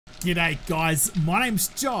G'day guys, my name's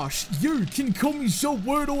Josh, you can call me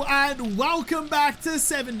JaWoodle, and welcome back to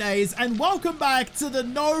 7 days, and welcome back to the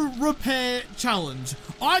no repair challenge.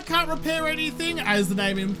 I can't repair anything, as the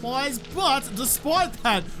name implies, but despite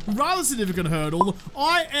that rather significant hurdle,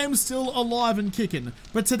 I am still alive and kicking.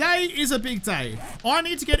 But today is a big day. I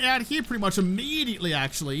need to get out here pretty much immediately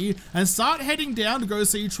actually, and start heading down to go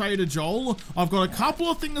see Trader Joel. I've got a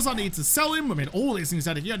couple of things I need to sell him, all these things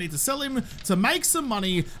out of here I need to sell him to make some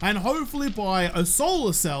money, and hopefully buy a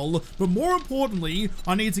solar cell, but more importantly,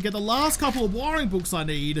 I need to get the last couple of wiring books I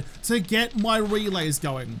need to get my relays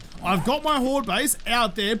going. I've got my horde base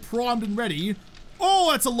out there primed and ready.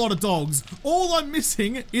 Oh, that's a lot of dogs. All I'm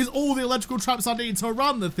missing is all the electrical traps I need to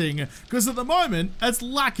run the thing, because at the moment, it's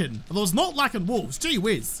lacking. Although it's not lacking wolves, gee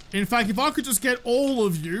whiz. In fact, if I could just get all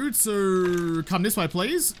of you to come this way,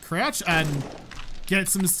 please. Crouch and get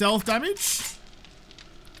some stealth damage.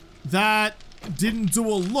 That didn't do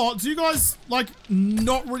a lot. Do you guys like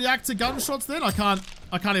not react to gunshots then? I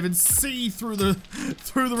can't even see through the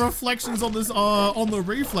reflections on this on the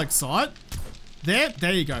reflex sight.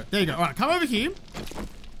 There you go. There you go. All right, come over here.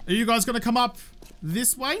 Are you guys gonna come up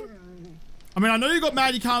this way? I mean, I know you got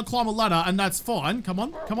mad you can't climb a ladder, and that's fine. Come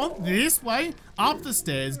on, this way, up the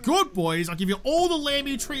stairs. Good boys. I'll give you all the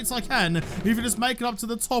lamby treats I can if you just make it up to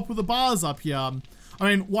the top of the bars up here. I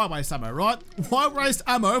mean, why waste ammo, right? Why waste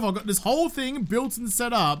ammo if I've got this whole thing built and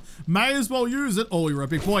set up? May as well use it. Oh, you're a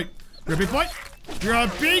big boy. You're a big boy. You're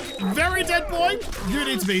a big, very dead boy. You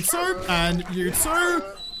need to be too, and you too.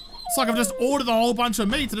 It's like I've just ordered a whole bunch of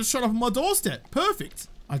meat and it's shot up on my doorstep. Perfect.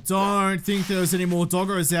 I don't think there's any more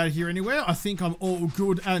doggos out here anywhere. I think I'm all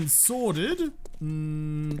good and sorted.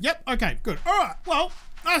 Yep, okay, good. All right, well,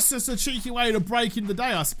 that's just a cheeky way to break in the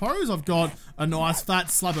day, I suppose. I've got a nice fat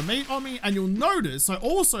slab of meat on me, and you'll notice I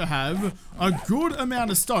also have a good amount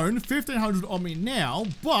of stone, 1,500 on me now,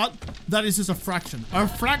 but that is just a fraction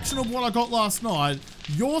of what I got last night.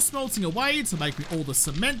 You're smelting away to make me all the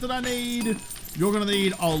cement that I need. You're gonna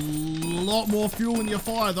need a lot more fuel in your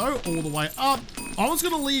fire though, all the way up. I was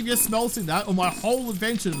gonna leave you smelting that on my whole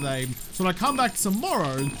adventure today, so when I come back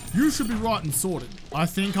tomorrow, you should be right and sorted. I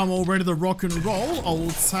think I'm all ready to rock and roll. I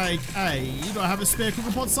will take do I have a spare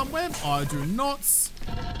cooking pot somewhere? I do not.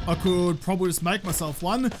 I could probably just make myself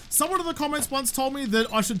one. Someone in the comments once told me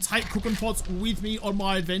that I should take cooking pots with me on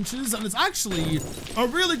my adventures, and it's actually a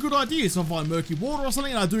really good idea. So if I find murky water or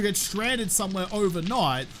something and I do get stranded somewhere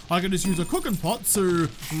overnight, I can just use a cooking pot to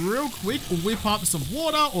real quick whip up some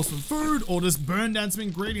water or some food, or just burn down some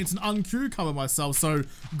ingredients and uncucumber myself. So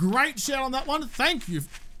great shout on that one. Thank you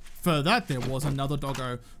for that. There was another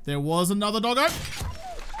doggo. There was another doggo.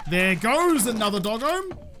 There goes another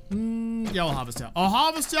doggo. Yeah, I'll harvest out. I'll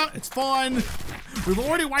harvest out. It's fine. We've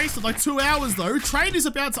already wasted like 2 hours though. Trade is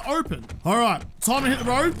about to open. All right, time to hit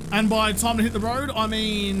the road. And by time to hit the road, I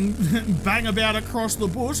mean bang about across the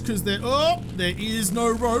bush, because there is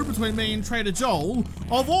no road between me and Trader Joel.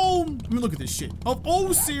 Of all, I mean, look at this shit. Of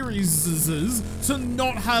all series to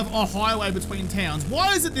not have a highway between towns,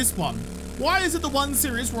 why is it this one? Why is it the one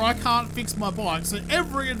series where I can't fix my bike? So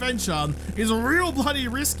every adventure is real bloody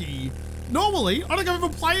risky. Normally, I don't think I've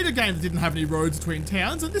ever played a game that didn't have any roads between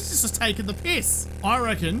towns, and this is just taking the piss. I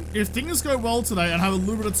reckon if things go well today and have a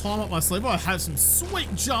little bit of time up my sleeve, I have some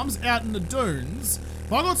sweet jumps out in the dunes.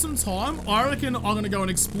 If I got some time, I reckon I'm gonna go and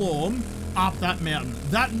explore up that mountain.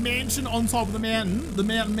 That mansion on top of the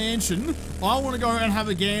mountain mansion. I wanna go and have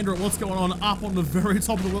a gander at what's going on up on the very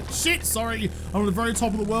top of the world. Shit, sorry, I'm on the very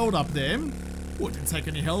top of the world up there. Oh, it didn't take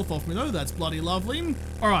any health off me though, that's bloody lovely.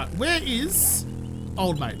 All right, where is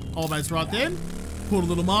old mate? Old mate's right there. Put a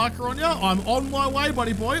little marker on you. I'm on my way,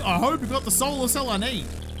 buddy boy. I hope you've got the solar cell I need.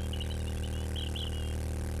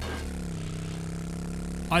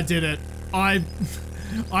 I did it. I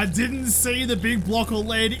didn't see the big block of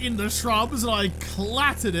lead in the shrubs, and I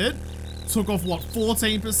clattered it. Took off, what,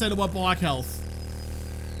 14% of my bike health.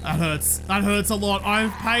 That hurts. That hurts a lot.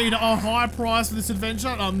 I've paid a high price for this adventure,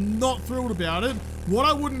 and I'm not thrilled about it. What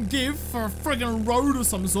I wouldn't give for a friggin' road of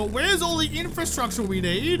some sort. Where's all the infrastructure we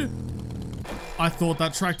need? I thought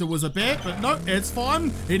that tractor was a bear, but no, it's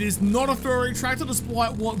fine. It is not a furry tractor,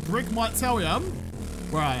 despite what Brick might tell you.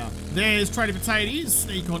 Where are you? There's Trader Potatoes.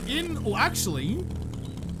 Sneak on in. Or actually,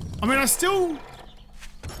 I mean, I still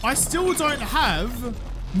don't have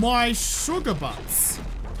my sugar butts.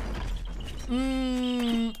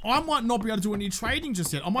 I might not be able to do any trading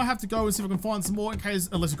just yet. I might have to go and see if I can find some more in case,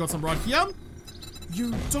 unless you've got some right here.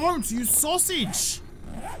 You don't, you sausage.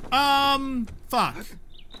 Fuck.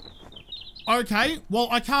 Okay, well,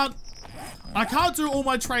 I can't I can't do all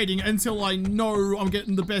my trading until I know I'm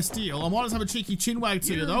getting the best deal. I might just have a cheeky chin wag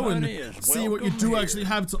to you though and see what you do actually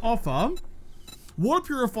have to offer. Water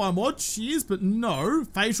purifier mod, cheers, but no.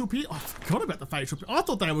 Facial pierce. I forgot about the facial pierce. I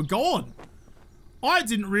thought they were gone. I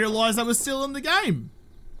didn't realize they were still in the game.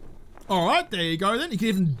 Alright, there you go then. You can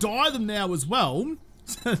even dye them now as well.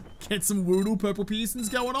 Get some JaWoodle purple piercings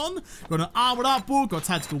going on. Got an armored up book, got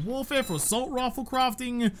tactical warfare for assault rifle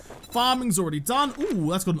crafting. Farming's already done. Ooh,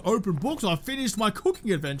 that's got an open book, so I finished my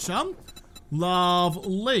cooking adventure.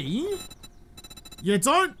 Lovely. You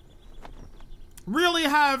don't really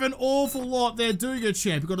have an awful lot there, do you,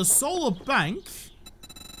 champ? You've got a solar bank.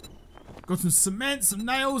 Got some cement, some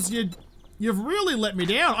nails. You've really let me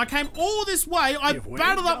down. I came all this way. I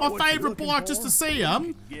battled up my favorite bike just to see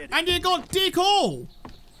him, and you got dick all.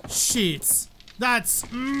 Shit. That's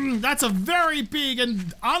a very big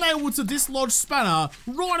and unable to dislodge spanner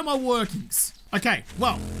right in my workings. Okay,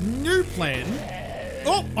 well, new plan.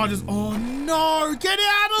 Oh no, get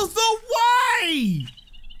out of the way!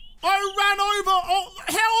 I ran over. Oh,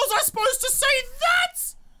 how was I supposed to see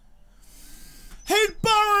that? He'd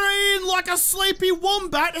burrow in like a sleepy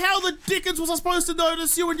wombat. How the dickens was I supposed to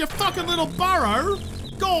notice you in your fucking little burrow?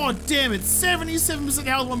 God damn it, 77%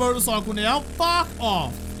 health on my motorcycle now. Fuck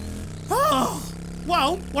off.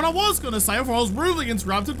 Well, what I was gonna say before I was rudely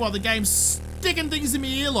interrupted by the game sticking things in my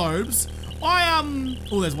earlobes,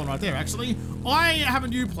 oh, there's one right there actually. I have a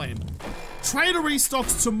new plan. Trader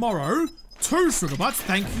restocks tomorrow. 2 sugar butts,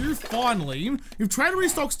 thank you, finally. If trader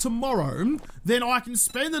restocks tomorrow, then I can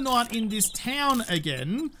spend the night in this town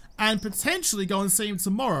again and potentially go and see him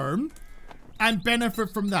tomorrow and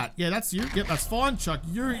benefit from that. Yeah, that's you. Yep, that's fine. Chuck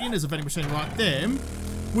you in as a vending machine right there.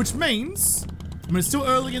 Which means, I mean, it's still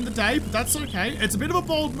early in the day, but that's okay. It's a bit of a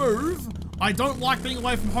bold move. I don't like being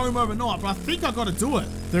away from home overnight, but I think I gotta do it.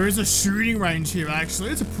 There is a shooting range here, actually.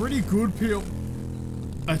 It's a pretty good PO.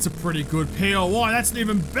 That's a pretty good POI. That's an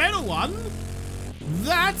even better one.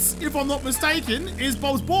 That, if I'm not mistaken, is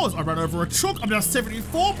Bob's Balls. I ran over a chook. I'm now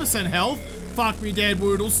 74% health. Fuck me, Dad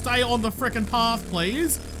Woodle. Stay on the frickin' path,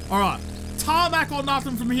 please. Alright. Tarmac or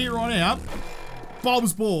nothing from here on out.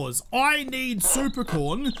 Bob's Balls. I need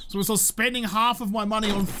supercorn, so I'm still spending half of my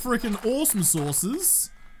money on frickin' awesome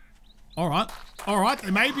sources. Alright. Alright.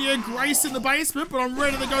 There may be a grace in the basement, but I'm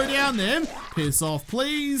ready to go down there. Piss off,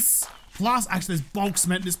 please. Plus, actually, there's bulk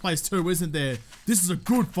cement in this place too, isn't there? This is a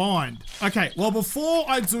good find. Okay, well, before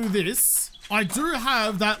I do this, I do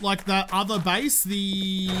have that, like, that other base,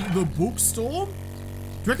 the bookstore. Do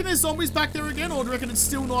you reckon there's zombies back there again, or do you reckon it's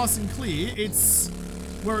still nice and clear? It's...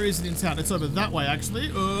 Where is it in town? It's over that way,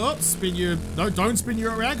 actually. Spin you... No, don't spin you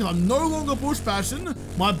around, because I'm no longer bush bashing.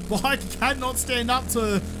 My bike cannot stand up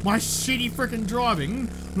to my shitty freaking driving.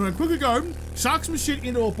 I'm gonna quickly go, chuck some shit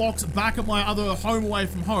into a box back at my other home away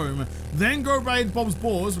from home, then go raid Bob's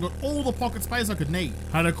Balls. I've got all the pocket space I could need.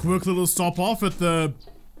 Had a quick little stop off at the...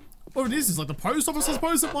 What it is like the post office, I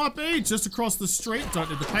suppose it might be. Just across the street. Don't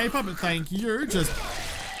need the paper, but thank you. Just...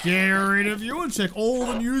 get rid of you and check all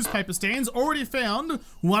the newspaper stands. Already found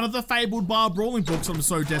one of the fabled bar brawling books I'm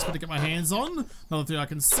so desperate to get my hands on. Another thing I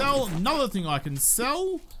can sell. Another thing I can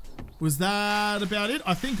sell. Was that about it?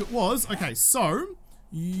 I think it was. Okay, so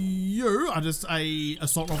you are just a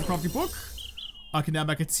assault rifle crafting book. I can now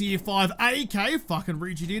make a tier 5 AK. Fucking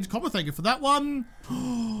Reggie did. Copper, thank you for that one.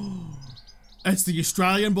 It's the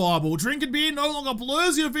Australian Bible. Drinking beer no longer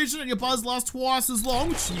blurs your vision and your buzz lasts twice as long.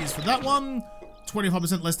 Cheers for that one.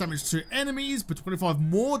 25% less damage to enemies, but 25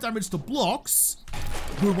 more damage to blocks.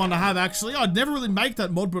 Good one to have, actually. I'd never really make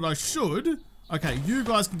that mod, but I should. Okay, you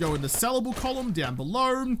guys can go in the sellable column down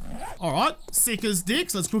below. Alright, sick as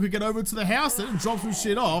dicks. Let's quickly get over to the house then and drop some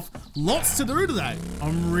shit off. Lots to do today.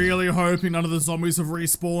 I'm really hoping none of the zombies have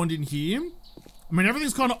respawned in here. I mean,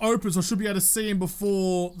 everything's kind of open, so I should be able to see them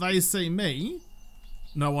before they see me.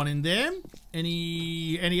 No one in there.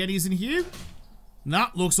 Any eddies in here? Nah,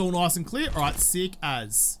 looks all nice and clear. Alright, sick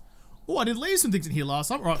as. Oh, I did leave some things in here last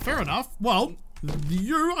time. Alright, fair enough. Well,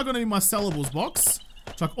 you are going to be my sellables box.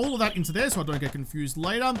 Chuck all of that into there so I don't get confused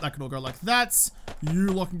later. That can all go like that. You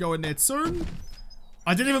lot can go in there too.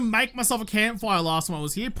 I didn't even make myself a campfire last time I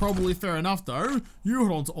was here. Probably fair enough though. You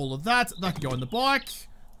hold on to all of that. That can go in the bike.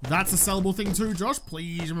 That's a sellable thing too, Josh.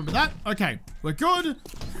 Please remember that. Okay, we're good.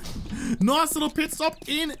 Nice little pit stop.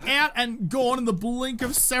 In, out, and gone in the blink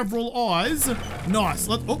of several eyes. Nice.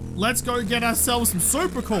 Let's go get ourselves some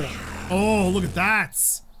supercorn. Oh, look at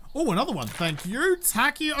that. Oh, another one. Thank you.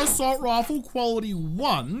 Tacky assault rifle quality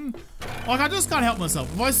 1. Like, I just can't help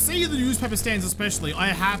myself. If I see the newspaper stands especially, I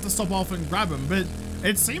have to stop off and grab them. But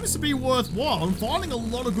it seems to be worthwhile. I'm finding a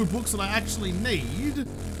lot of good books that I actually need,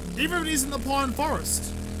 even if it is in the Pine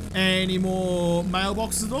Forest. Any more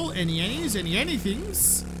mailboxes at all? Any annies? Any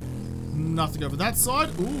anythings? Nothing over that side.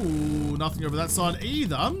 Ooh, nothing over that side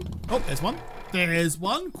either. Oh, there's one. There's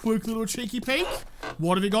one. Quick little cheeky peek.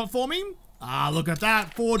 What have you got for me? Ah, look at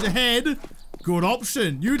that. Forge ahead. Good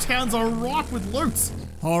option. New towns are ripe with loot.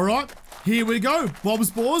 All right, here we go.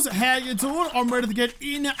 Bob's Boars, how you doing? I'm ready to get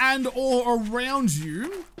in and all around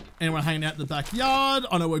you. Anyone hanging out in the backyard?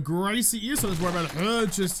 I know where Gracie is, so don't worry about her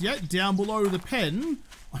just yet. Down below the pen.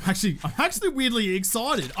 I'm actually weirdly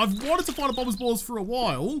excited. I've wanted to find a Bob's Boars for a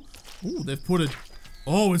while. Ooh, they've put it.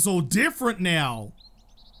 Oh, it's all different now.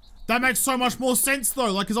 That makes so much more sense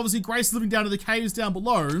though. Like, because obviously Grace is living down in the caves down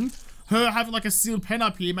below. Her having like a sealed pen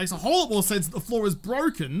up here makes a whole lot more sense that the floor is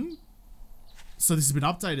broken. So this has been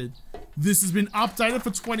updated. This has been updated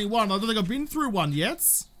for 21. I don't think I've been through one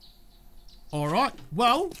yet. All right,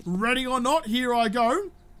 well, ready or not, here I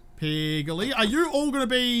go. Piggly, are you all gonna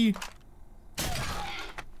be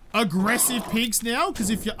aggressive pigs now? Because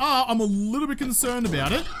if you are, I'm a little bit concerned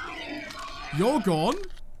about it. You're gone.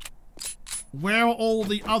 Where are all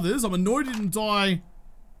the others? I'm annoyed you didn't die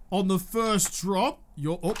on the first drop.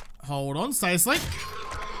 You're, oh, hold on, stay asleep.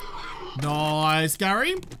 Nice,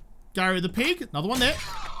 Gary. Gary the pig, another one there.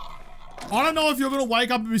 I don't know if you're gonna wake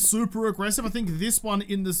up and be super aggressive. I think this one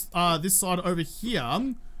in this this side over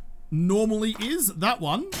here normally is that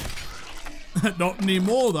one. Not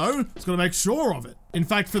anymore though. Just gotta make sure of it. In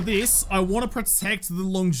fact, for this, I want to protect the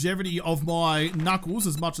longevity of my knuckles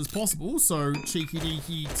as much as possible. So, cheeky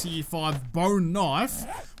deeky tier 5 bone knife.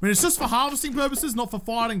 I mean, it's just for harvesting purposes, not for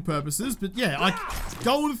fighting purposes. But yeah,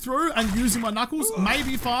 going through and using my knuckles may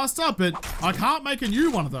be faster, but I can't make a new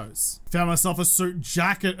one of those. Found myself a suit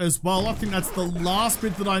jacket as well. I think that's the last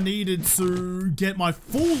bit that I needed to get my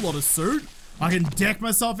full lot of suit. I can deck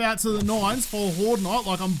myself out to the nines for Horde Night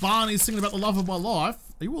like I'm Barney singing about the love of my life.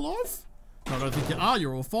 Are you alive? No, I don't think you are.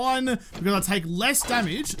 You're all fine. Because I take less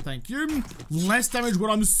damage. Thank you. Less damage when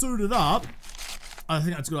I'm suited up. I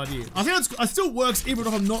think that's a good idea. I think it still works even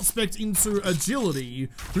if I'm not spec'd into agility.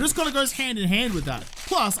 But it just kind of goes hand in hand with that.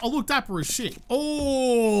 Plus, I look dapper as shit.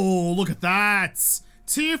 Oh, look at that.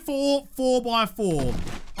 Tier 4, 4x4.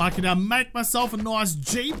 I can now make myself a nice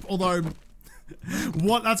Jeep, although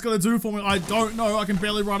what that's going to do for me, I don't know. I can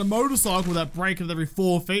barely ride a motorcycle without braking every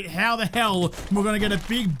 4 feet. How the hell am I going to get a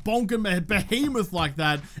big bonker behemoth like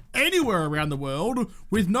that anywhere around the world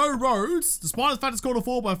with no roads? Despite the fact it's called a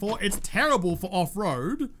 4x4, it's terrible for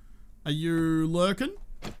off-road. Are you lurking?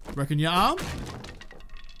 Reckon you are?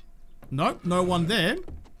 Nope, no one there.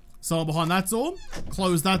 Someone behind that door.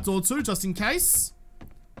 Close that door too, just in case.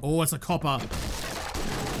 Oh, it's a copper.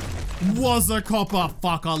 Was a copper.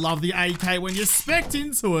 Fuck, I love the AK when you're specced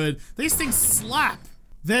into it. These things slap.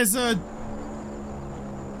 There's a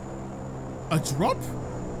drop?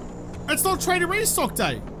 It's not Trader Restock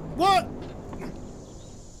Day. What?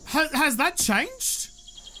 Has that changed?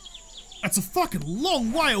 That's a fucking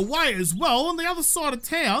long way away as well. On the other side of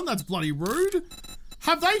town. That's bloody rude.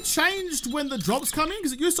 Have they changed when the drops come in?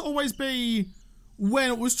 Because it used to always be when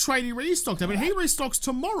it was Trader Restock Day. But he restocks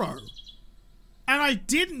tomorrow. And I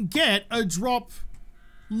didn't get a drop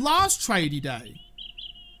last tradie day.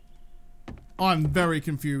 I'm very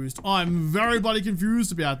confused. I'm very bloody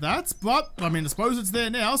confused about that. But, I mean, I suppose it's there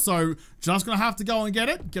now. So, just gonna have to go and get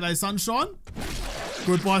it. G'day, sunshine.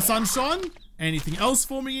 Goodbye, sunshine. Anything else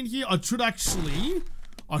for me in here?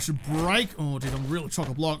 I should break... Oh, dude, I'm real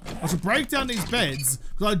chock-a-block. I should break down these beds,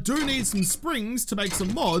 because I do need some springs to make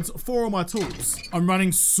some mods for all my tools. I'm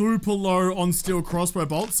running super low on steel crossbow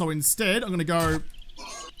bolts, so instead, I'm going to go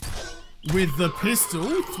with the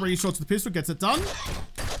pistol. 3 shots with the pistol gets it done.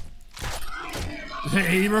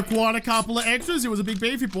 He required a couple of extras. He was a big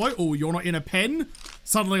beefy boy. Oh, you're not in a pen.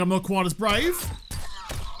 Suddenly, I'm not quite as brave.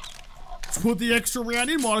 Put the extra round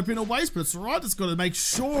in, might have been a waste, but it's alright, just got to make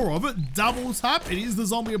sure of it. Double tap, it is the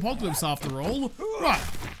zombie apocalypse after all. Right,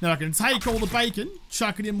 now I can take all the bacon,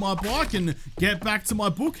 chuck it in my bike, and get back to my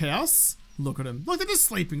book house. Look at them. Look, they're just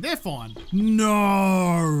sleeping, they're fine.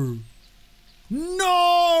 No!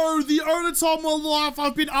 No! The only time in my life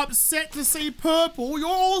I've been upset to see purple. You're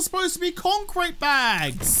all supposed to be concrete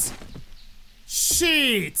bags.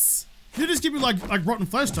 Shit! You just give me like rotten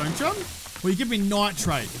flesh, don't you? Well, you give me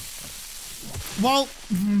nitrate. Well,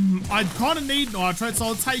 I kind of need nitrate, so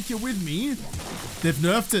I'll take you with me. They've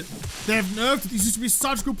nerfed it. They've nerfed it. This used to be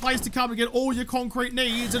such a good place to come and get all your concrete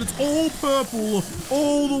needs, and it's all purple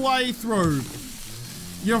all the way through.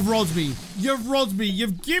 You've robbed me. You've robbed me.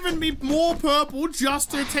 You've given me more purple just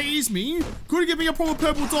to tease me. Could have given me a proper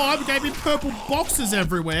purple dye, but gave me purple boxes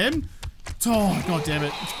everywhere. Oh, god damn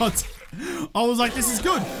it. God. I was like, this is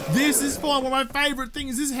good. This is fine. One of my favorite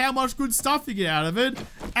things is how much good stuff you get out of it.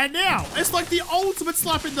 And now, it's like the ultimate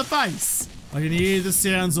slap in the face. I can hear the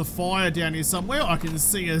sounds of fire down here somewhere. I can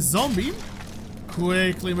see a zombie.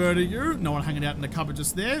 Quickly murder you. No one hanging out in the cupboard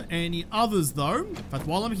just there. Any others though? But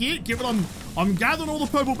while I'm here, I'm gathering all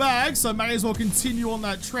the purple bags, so may as well continue on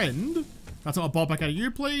that trend. That's my bolt back out of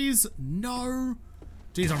you, please. No.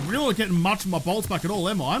 Jeez, I'm really not getting much of my bolts back at all,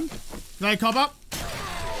 am I? G'day, copper.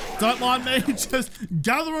 Don't mind me, just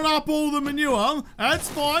gathering up all the manure. That's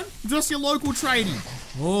fine. Just your local tradie.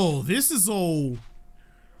 Oh, this is all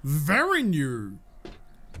very new.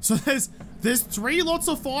 So there's 3 lots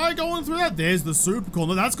of fire going through that. There's the super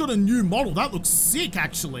corner. That's got a new model. That looks sick,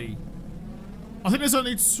 actually. I think there's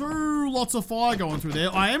only 2 lots of fire going through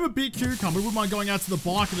there. I am a bit cucumber. Wouldn't mind going out to the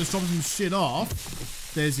bike and just dropping some shit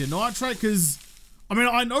off. There's your nitrate, because, I mean,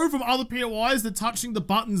 I know from other POIs that touching the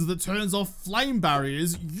buttons that turns off flame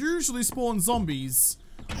barriers usually spawns zombies,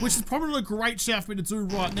 which is probably a great shout for me to do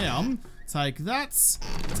right now. Take that.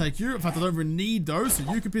 Take you. In fact, I don't even need those,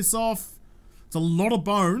 so you can piss off. It's a lot of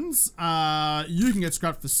bones. You can get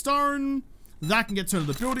scrapped for stone. That can get turned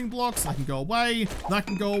into building blocks. That can go away. That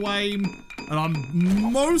can go away. And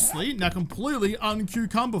I'm mostly, now completely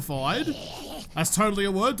uncucumbified. That's totally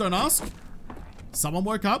a word, don't ask. Someone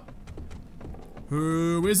woke up.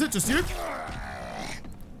 Who is it? Just you?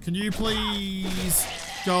 Can you please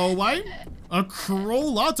go away? A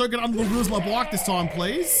crawler? Don't get under the wheels of my bike this time,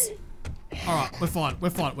 please. Alright, we're fine. We're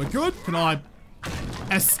fine. We're good. Can I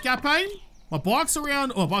escape? My bike's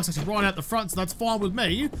around, my bike's actually right out the front, so that's fine with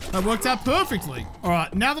me. That worked out perfectly. All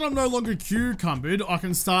right, now that I'm no longer cucumbered, I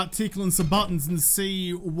can start tickling some buttons and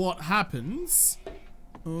see what happens.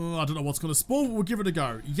 I don't know what's gonna spawn, but we'll give it a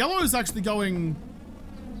go. Yellow is actually going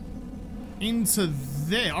into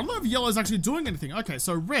there. I don't know if yellow is actually doing anything. Okay,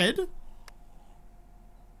 so red.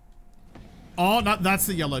 Oh, no, that's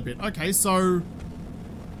the yellow bit. Okay, so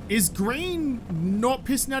is green not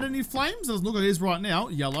pissing out any flames? It doesn't look like it is right now.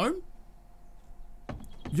 Yellow.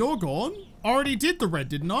 You're gone. I already did the red,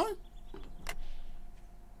 didn't I?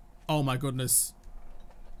 Oh my goodness.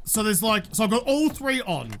 So there's like, so I've got all 3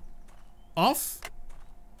 on. Off.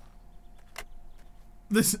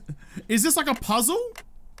 Is this like a puzzle?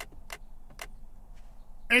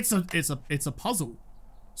 It's a puzzle.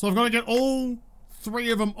 So I've got to get all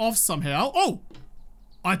 3 of them off somehow. Oh!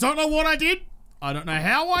 I don't know what I did. I don't know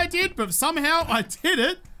how I did, but somehow I did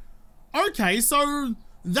it. Okay, so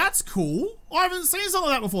that's cool. I haven't seen something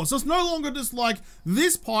like that before. So it's no longer just like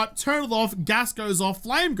this pipe, turn it off, gas goes off,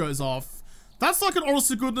 flame goes off. That's like an honest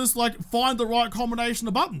to goodness, like find the right combination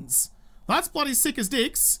of buttons. That's bloody sick as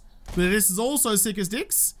dicks. But this is also sick as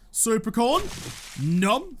dicks. Supercorn.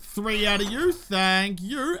 Nom. 3 out of you. Thank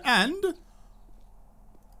you. And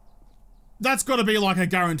that's got to be like a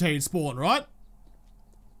guaranteed spawn, right?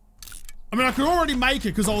 I mean, I could already make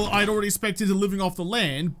it because I'd already expected it living off the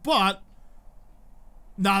land, but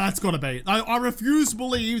nah, that's gotta be. I refuse to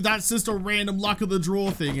believe that's just a random luck of the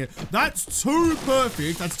draw thing. That's too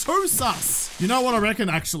perfect. That's too sus. You know what I reckon,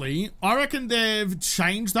 actually? I reckon they've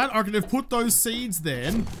changed that. I reckon they've put those seeds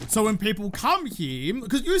there. So when people come here,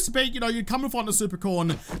 because it used to be, you know, you'd come and find a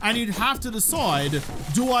supercorn and you'd have to decide,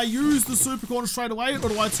 do I use the supercorn straight away or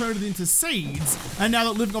do I turn it into seeds? And now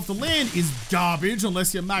that living off the land is garbage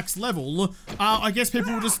unless you're max level, I guess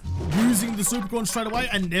people were just using the supercorn straight away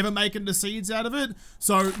and never making the seeds out of it.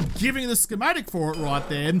 So giving the schematic for it right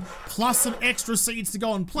then, plus some extra seeds to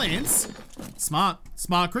go on plants. Smart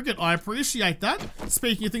cricket. I appreciate that.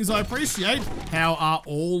 Speaking of things I appreciate, how are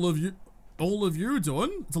all of you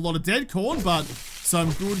doing? It's a lot of dead corn, but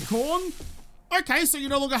some good corn. Okay, so you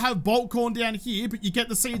no longer have bolt corn down here, but you get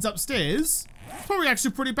the seeds upstairs. It's probably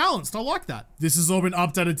actually pretty balanced. I like that. This has all been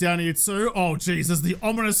updated down here too. Oh Jesus, the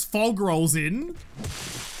ominous fog rolls in.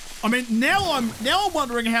 I mean, now I'm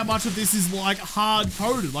wondering how much of this is like hard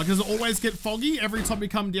coded. Like, does it always get foggy every time you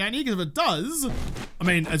come down here? Because if it does, I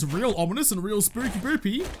mean, it's real ominous and real spooky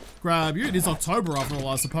boopy. Grab you. It is October after all,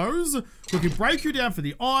 I suppose. We can break you down for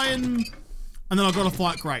the iron, and then I've got to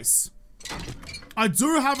fight Grace. I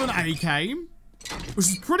do have an AK,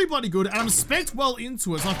 which is pretty bloody good, and I'm spec'd well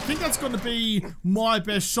into it, so I think that's going to be my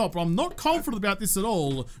best shot, but I'm not confident about this at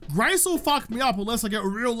all. Grace will fuck me up unless I get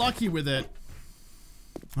real lucky with it.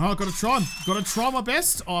 Oh, gotta try my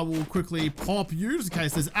best. I will quickly pop you just in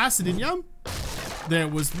case there's acid in you. There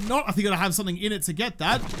was not. I think I have something in it to get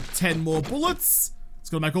that. 10 more bullets. It's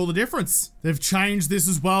gonna make all the difference. They've changed this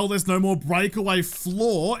as well. There's no more breakaway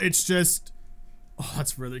floor. It's just, oh,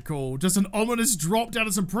 that's really cool. Just an ominous drop down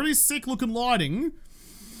to some pretty sick looking lighting.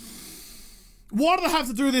 Why do I have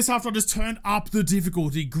to do this after I just turned up the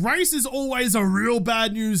difficulty? Grace is always a real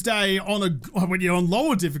bad news day when you're on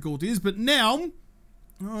lower difficulties, but now,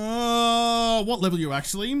 what level are you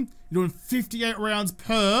actually? You're doing 58 rounds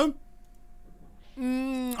per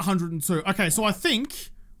 102. Okay, so I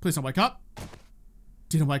think, please don't wake up.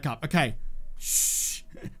 Didn't wake up. Okay. Shh.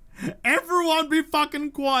 Everyone be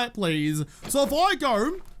fucking quiet, please. So if I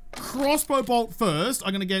go crossbow bolt first,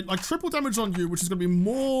 I'm gonna get like triple damage on you, which is gonna be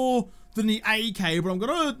more than the AK, but I'm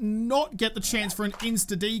gonna not get the chance for an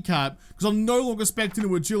insta decap because I'm no longer spec'd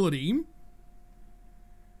into agility.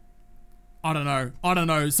 I don't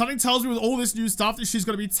know. Something tells me with all this new stuff that she's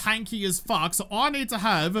gonna be tanky as fuck, so I need to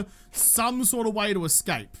have some sort of way to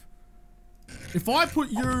escape. If I put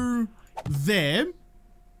you there,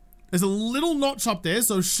 there's a little notch up there,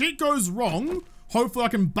 so shit goes wrong. Hopefully I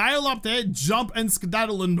can bail up there, jump and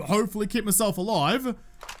skedaddle and hopefully keep myself alive.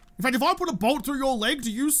 In fact, if I put a bolt through your leg,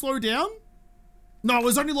 do you slow down? No, it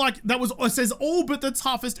was only like, it says all but the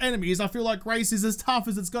toughest enemies. I feel like Grace is as tough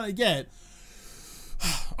as it's gonna get.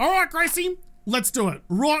 All right, Gracie, let's do it.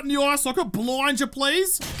 Right in the eye socket, blind you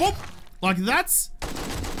please. Boop, like that.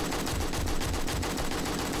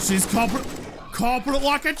 She's copping it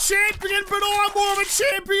like a champion, but I'm more of a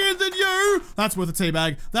champion than you. That's worth a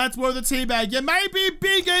teabag. That's worth a teabag. You may be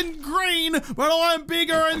big and green, but I'm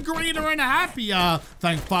bigger and greener and happier.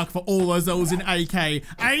 Thank fuck for all those levels in AK.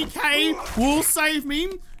 AK will save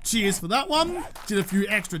me. Cheers for that one. Did a few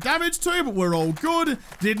extra damage too, but we're all good.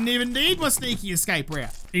 Didn't even need my sneaky escape route.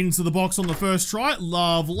 Into the box on the first try.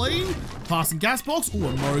 Lovely. Passing gas box.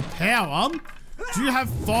 Ooh, no power. Do you have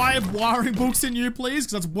 5 wiring books in you, please?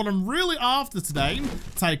 Because that's what I'm really after today.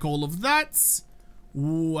 Take all of that.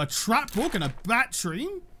 Ooh, a trap book and a battery.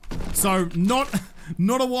 So not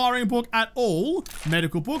a wiring book at all.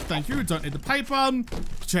 Medical book, thank you. Don't need the paper.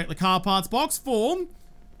 Check the car parts box for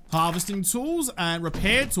harvesting tools and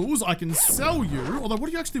repair tools. I can sell you. Although, what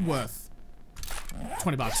are you actually worth?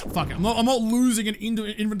 20 bucks. Fuck it. I'm not losing an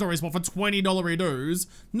inventory spot for $20 redos.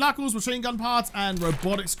 Knuckles, machine gun parts, and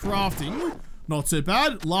robotics crafting. Not too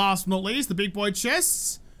bad. Last but not least, the big boy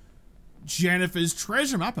chests. Jennifer's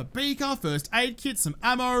treasure map, a beaker, first aid kit, some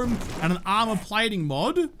ammo, and an armor plating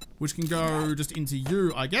mod, which can go just into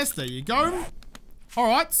you, I guess. There you go. All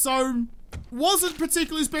right, so wasn't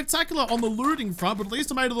particularly spectacular on the looting front, but at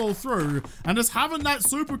least I made it all through. And just having that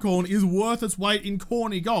super corn is worth its weight in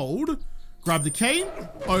corny gold. Grab the key,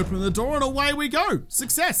 open the door, and away we go.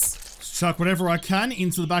 Success. Chuck whatever I can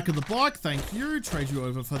into the back of the bike. Thank you. Trade you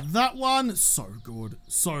over for that one. So good.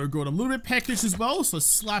 So good. I'm a little bit peckish as well, so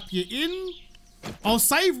slap you in. I'll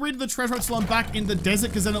save rid of the treasure until I'm back in the desert,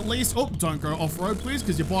 because then at least... Oh, don't go off-road, please,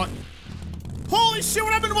 because your bike... Holy shit,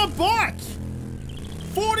 what happened to my bike?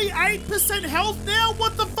 48% health now?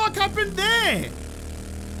 What the fuck happened there?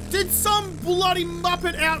 Did some bloody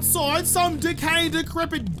muppet outside, some decayed,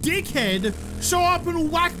 decrepit dickhead, show up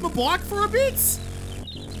and whack my bike for a bit?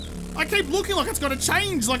 I keep looking like it's gonna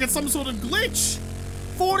change, like it's some sort of glitch.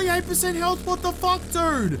 48% health, what the fuck,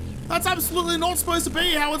 dude? That's absolutely not supposed to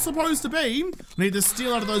be how it's supposed to be. Need to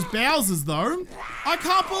steal out of those Bowsers, though. I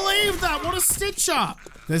can't believe that, what a stitch up.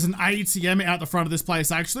 There's an ATM out the front of this place,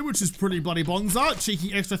 actually, which is pretty bloody bonza.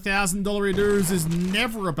 Cheeky extra $1,000 redos is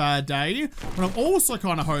never a bad day. But I'm also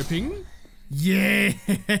kind of hoping... Yes!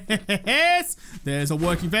 There's a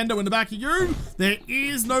working vendor in the back of you. There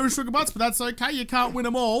is no sugar butts, but that's okay. You can't win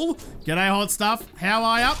them all. G'day, hot stuff. How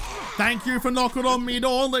are ya? Thank you for knocking on me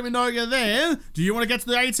door and let me know you're there. Do you want to get to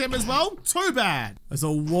the ATM as well? Too bad. There's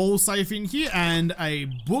a wall safe in here and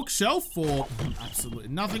a bookshelf for absolutely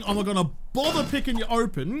nothing. I'm not going to bother picking you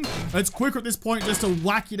open. It's quicker at this point just to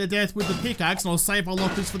whack you to death with the pickaxe, and I'll save I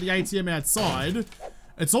lock this for the ATM outside.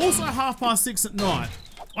 It's also 6:30 at night.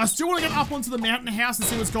 I still want to get up onto the mountain house and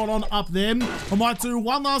see what's going on up there. I might do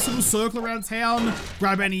one last little circle around town,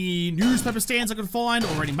 grab any newspaper stands I can find,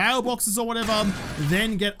 or any mailboxes or whatever,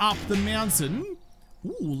 then get up the mountain.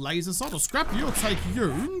 Ooh, laser sight. I'll scrap you. I'll take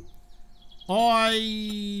you.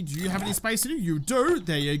 Do you have any space in you? You do.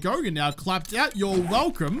 There you go. You're now clapped out. You're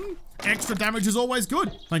welcome. Extra damage is always good.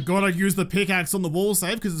 Thank God I used the pickaxe on the wall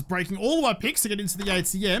save because it's breaking all of my picks to get into the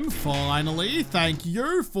ATM. Finally, thank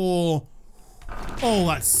you for... Oh,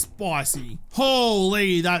 that's spicy.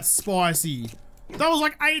 Holy, that's spicy. That was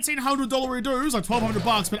like $1,800 redos, like 1,200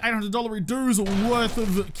 bucks, but $800 redos worth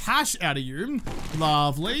of cash out of you.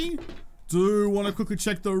 Lovely. Do want to quickly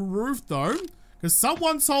check the roof though, because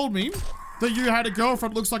someone told me that you had a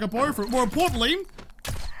girlfriend looks like a boyfriend. More importantly,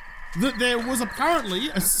 that there was apparently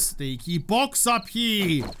a sneaky box up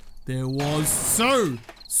here. There was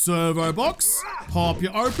servo box. Pop you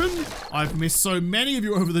open. I've missed so many of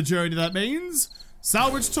you over the journey, that means.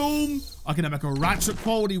 Salvage tool. I can make a ratchet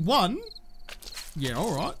quality 1. Yeah,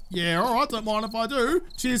 all right. Yeah, all right. Don't mind if I do.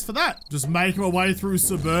 Cheers for that. Just making my way through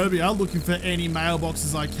suburbia, looking for any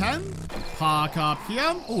mailboxes I can. Park up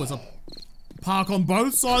here. Oh, there's a park on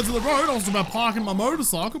both sides of the road. I was about parking my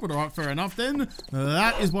motorcycle, but all right, fair enough then.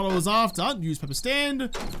 That is what I was after. Newspaper stand.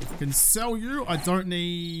 I can sell you. I don't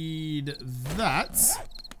need that.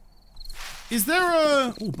 Is there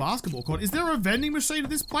a... Oh, basketball court. Is there a vending machine at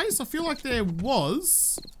this place? I feel like there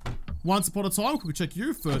was. Once upon a time. Quickly check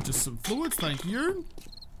you for just some fluids. Thank you.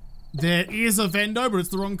 There is a vendo, but it's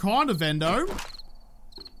the wrong kind of vendo.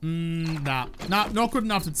 Nah, not good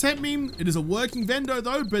enough to tempt me. It is a working vendo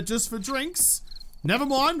though, but just for drinks. Never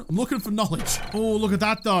mind. I'm looking for knowledge. Oh, look at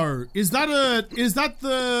that though. Is that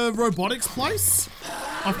the robotics place?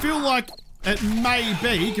 I feel like it may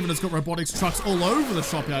be, given it's got robotics trucks all over the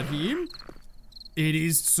shop out here. It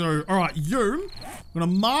is so. All right, I'm gonna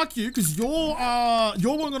mark you because you're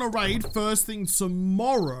one gonna raid first thing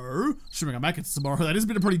tomorrow. Assuming I make it tomorrow. That has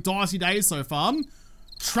been a pretty dicey day so far.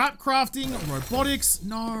 Trap crafting, robotics.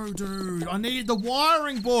 No, dude, I need the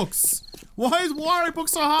wiring books. Why is wiring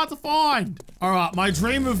books so hard to find? All right, my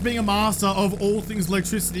dream of being a master of all things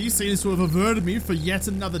electricity seems to have averted me for yet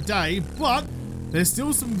another day, but there's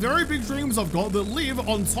still some very big dreams I've got that live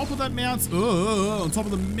on top of that mountain. On top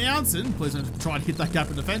of the mountain. Please don't try and hit that gap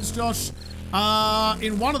in defense, Josh.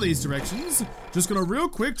 In one of these directions. Just gonna real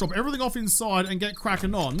quick drop everything off inside and get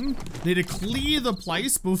cracking on. Need to clear the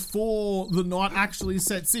place before the night actually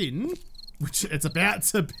sets in, which it's about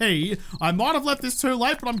to be. I might have left this too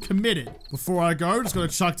late, but I'm committed. Before I go, just gonna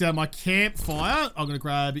chuck down my campfire. I'm gonna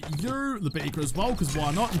grab you, the beaker as well, because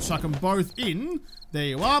why not, and chuck them both in. There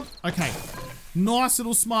you are. Okay. Nice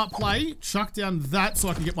little smart play. Chuck down that so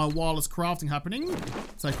I can get my wireless crafting happening.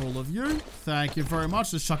 Take all of you. Thank you very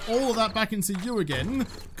much. Just chuck all of that back into you again.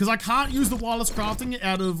 Because I can't use the wireless crafting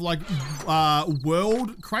out of like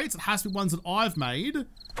world crates. It has to be ones that I've made.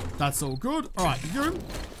 That's all good. All right, you.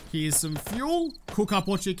 Here's some fuel. Cook up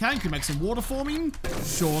what you can. Can you make some water for me?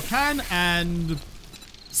 Sure can. And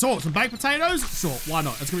salt, some baked potatoes? Sure, why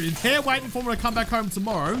not? It's going to be there waiting for me to come back home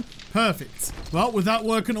tomorrow. Perfect. Well, with that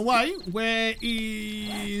working away, where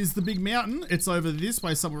is the big mountain? It's over this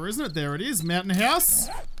way somewhere, isn't it? There it is. Mountain house.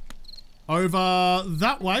 Over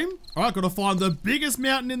that way. All right, got to find the biggest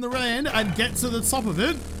mountain in the land and get to the top of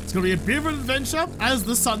it. It's going to be a bit of an adventure as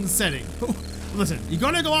the sun's setting. Listen, you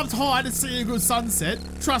got to go up high to see a good sunset.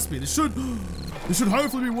 Trust me, this should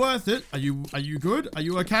hopefully be worth it. Are you good? Are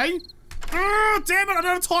you okay? Oh, damn it, I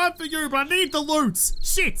don't have time for you, but I need the loot.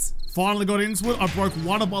 Shit. Finally got into it. I broke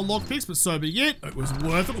one of my lockpicks, but so be it. It was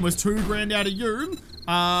worth it. Almost 2 grand out of you.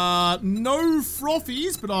 No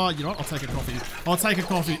frothies, but you know what? I'll take a coffee. I'll take a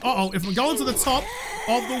coffee. Uh-oh, if I'm going to the top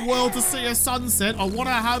of the world to see a sunset, I want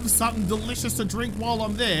to have something delicious to drink while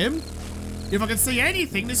I'm there. If I can see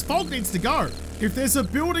anything, this fog needs to go. If there's a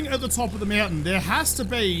building at the top of the mountain, there has to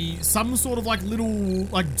be some sort of like little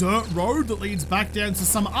like dirt road that leads back down to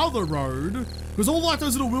some other road. Because all like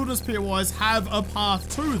those little wilderness POIs have a path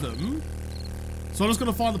to them. So I'm just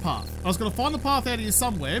gonna find the path. I was gonna find the path out here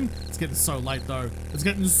somewhere. It's getting so late though. It's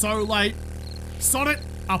getting so late. Sod it.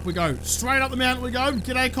 Up we go. Straight up the mountain we go.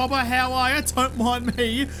 G'day copper, how are you? Don't mind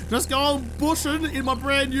me. Just going bushing in my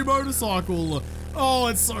brand new motorcycle. Oh,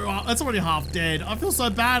 it's already half dead. I feel so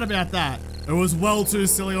bad about that. It was well too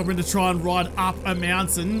silly of me to try and ride up a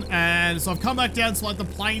mountain, and so I've come back down to like the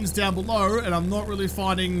plains down below, and I'm not really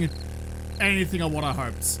finding anything on what I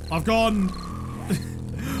hoped. I've gone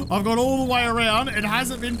all the way around. It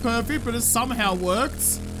hasn't been perfect, but it's somehow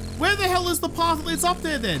worked. Where the hell is the path that leads up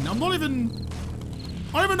there then? I don't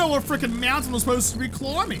even know what freaking mountain I'm supposed to be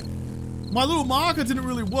climbing. My little marker didn't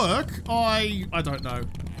really work. I don't know.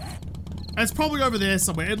 It's probably over there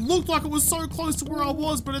somewhere. It looked like it was so close to where I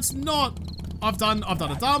was, but it's not. I've done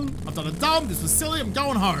a dumb. This was silly. I'm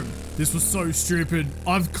going home. This was so stupid.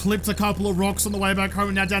 I've clipped a couple of rocks on the way back home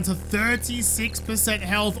and now down to 36%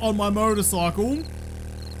 health on my motorcycle.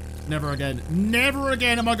 Never again. Never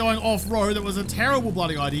again am I going off-road. That was a terrible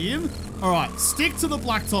bloody idea. All right, stick to the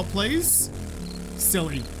blacktop, please.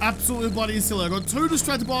 Silly. Absolutely bloody silly. I got too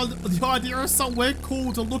distracted by the idea of somewhere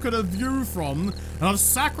cool to look at a view from, and I've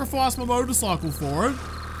sacrificed my motorcycle for it.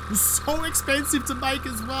 It was so expensive to make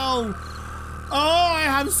as well. Oh, I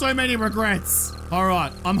have so many regrets. All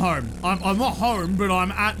right, I'm home. I'm not home, but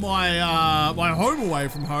I'm at my my home away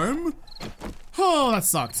from home. Oh, that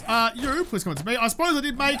sucked. You, please come to me. I suppose I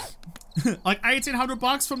did make like 1,800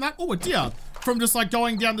 bucks from that. Oh, dear. From just like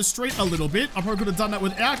going down the street a little bit. I probably could have done that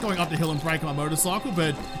without going up the hill and breaking my motorcycle,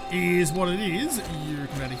 but it is what it is. You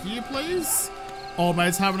come out of here, please. Old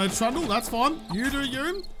mate's having a trundle. That's fine. You do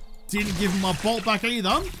you. Didn't give him my bolt back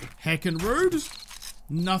either. Heckin' rude.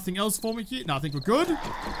 Nothing else for me here. No, I think we're good.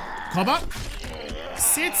 Cobber.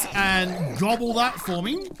 Sit and gobble that for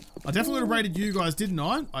me. I definitely rated you guys, didn't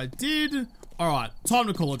I? I did. All right, time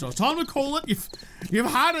to call it, Josh. Time to call it. If you've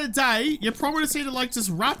had a day, you probably just need to like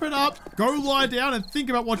just wrap it up, go lie down and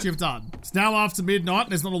think about what you've done. It's now after midnight.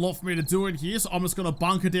 There's not a lot for me to do in here, so I'm just gonna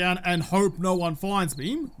bunker down and hope no one finds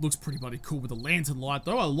me. Looks pretty bloody cool with the lantern light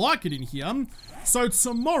though. I like it in here. So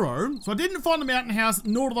tomorrow, I didn't find the mountain house,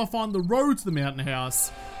 nor did I find the road to the mountain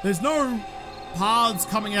house. There's no paths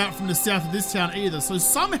coming out from the south of this town either, so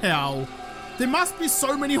somehow there must be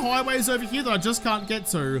so many highways over here that I just can't get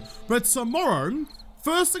to. But tomorrow,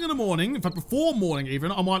 first thing in the morning, in fact before morning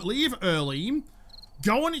even, I might leave early,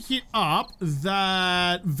 go and hit up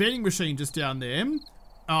that vending machine just down there.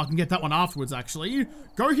 I can get that one afterwards actually.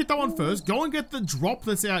 Go hit that one first, go and get the drop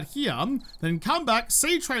that's out here, then come back,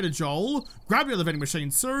 see Trader Joel, grab the other vending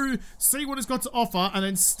machine too, see what it's got to offer, and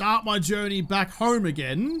then start my journey back home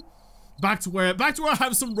again. Back to where I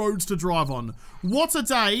have some roads to drive on. What a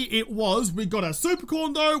day it was. We got our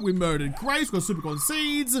supercorn though, we murdered grapes, we got supercorn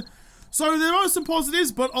seeds. So there are some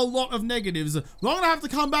positives, but a lot of negatives. But I'm gonna have to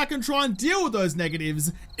come back and try and deal with those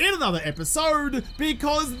negatives in another episode,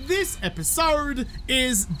 because this episode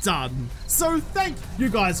is done. So thank you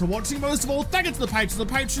guys for watching. Most of all, thank you to the patrons of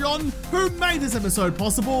the Patreon who made this episode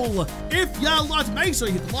possible. If you liked, make sure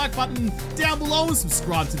you hit the like button down below and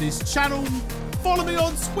subscribe to this channel. Follow me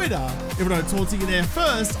on Twitter. If I don't talk to you there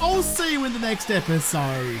first, I'll see you in the next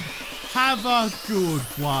episode. Have a good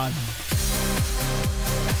one.